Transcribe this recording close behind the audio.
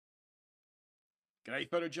G'day,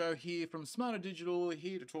 Foto Joe here from Smarter Digital,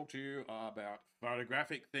 here to talk to you about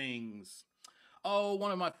photographic things. Oh,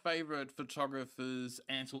 one of my favourite photographers,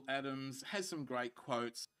 Ansel Adams, has some great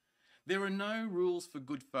quotes. There are no rules for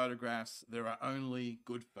good photographs, there are only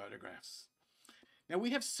good photographs. Now,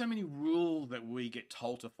 we have so many rules that we get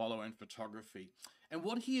told to follow in photography. And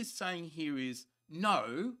what he is saying here is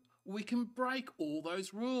no, we can break all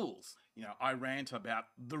those rules. I rant about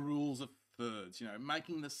the rules of thirds,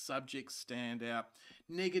 making the subject stand out,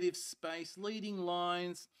 negative space, leading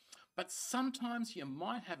lines. But sometimes you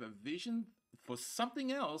might have a vision for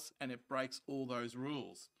something else and it breaks all those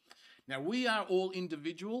rules. Now, we are all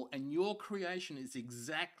individual, and your creation is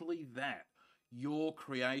exactly that, your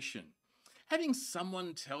creation. Having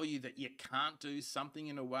someone tell you that you can't do something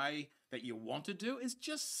in a way that you want to do is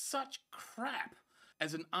just such crap.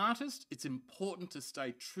 As an artist, it's important to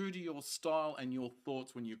stay true to your style and your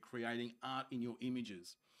thoughts when you're creating art in your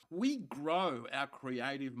images. We grow our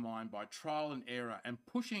creative mind by trial and error and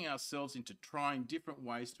pushing ourselves into trying different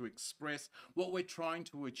ways to express what we're trying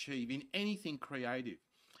to achieve in anything creative,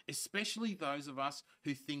 especially those of us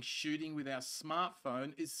who think shooting with our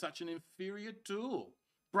smartphone is such an inferior tool.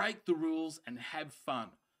 Break the rules and have fun.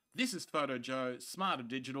 This is Foto Joe, Smarter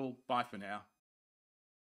Digital. Bye for now.